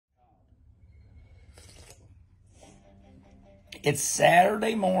It's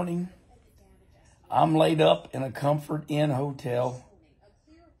Saturday morning. I'm laid up in a Comfort Inn hotel.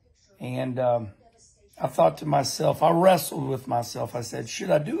 And I thought to myself, I wrestled with myself. I said, should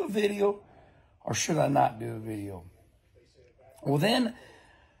I do a video or should I not do a video? Well, then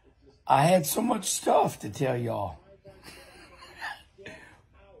I had so much stuff to tell y'all.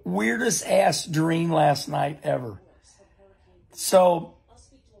 Weirdest ass dream last night ever. So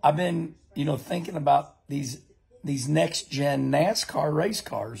I've been, thinking about these next gen NASCAR race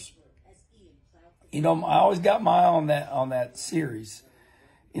cars. I always got my eye on that series.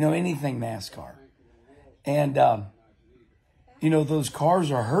 Anything NASCAR. And those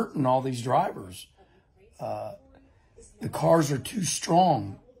cars are hurting all these drivers. The cars are too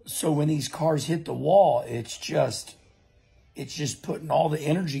strong. So when these cars hit the wall, it's just putting all the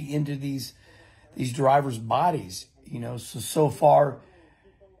energy into these drivers' bodies. So far,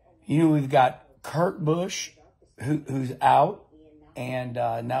 we've got Kurt Busch, who's out, and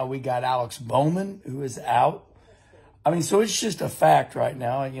now we got Alex Bowman, who is out. So it's just a fact right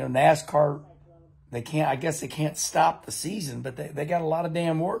now. NASCAR, I guess they can't stop the season, but they got a lot of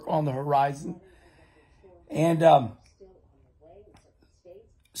damn work on the horizon. And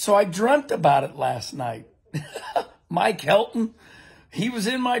so I dreamt about it last night. Mike Helton, he was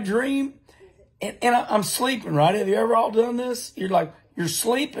in my dream. And I'm sleeping, right? Have you ever all done this? You're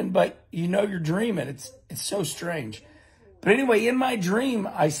sleeping, but you're dreaming. It's so strange. But anyway, in my dream,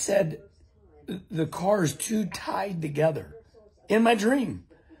 I said the car is too tied together. In my dream.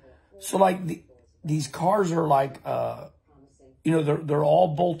 So these cars are they're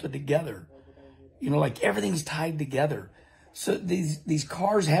all bolted together. Everything's tied together. So these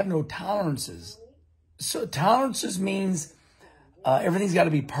cars have no tolerances. So tolerances means everything's got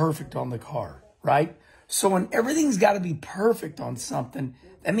to be perfect on the car, right? So when everything's got to be perfect on something,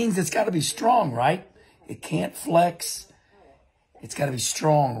 that means it's got to be strong, right? It can't flex. It's got to be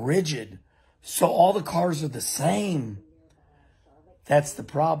strong, rigid. So all the cars are the same. That's the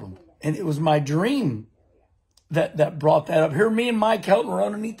problem. And it was my dream that brought that up. Here, me and Mike Helton were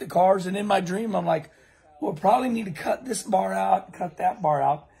underneath the cars, and in my dream, I'm like, we'll probably need to cut this bar out, cut that bar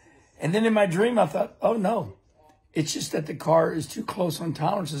out. And then in my dream, I thought, oh, no. It's just that the car is too close on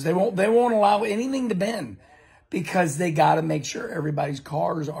tolerances. They won't allow anything to bend because they got to make sure everybody's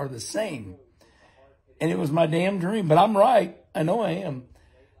cars are the same. And it was my damn dream. But I'm right. I know I am.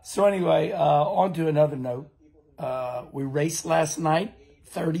 So anyway, on to another note. We raced last night,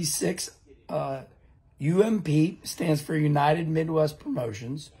 36. UMP stands for United Midwest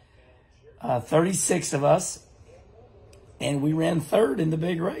Promotions. 36 of us. And we ran third in the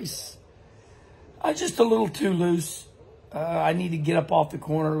big race. Just a little too loose. I need to get up off the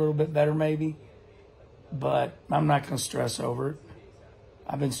corner a little bit better maybe. But I'm not going to stress over it.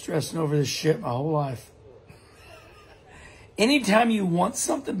 I've been stressing over this shit my whole life. Anytime you want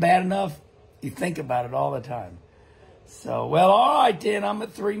something bad enough, you think about it all the time. So, well, all right, then. I'm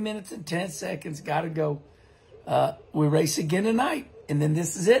at 3 minutes and 10 seconds. Got to go. We race again tonight. And then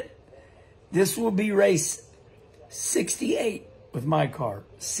this is it. This will be race 68 with my car.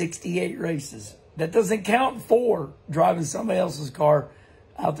 68 races. That doesn't count 4 driving somebody else's car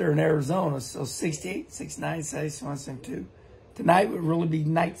out there in Arizona. So 68, 69, 71, 72. Tonight would really be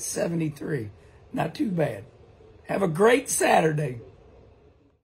night 73. Not too bad. Have a great Saturday.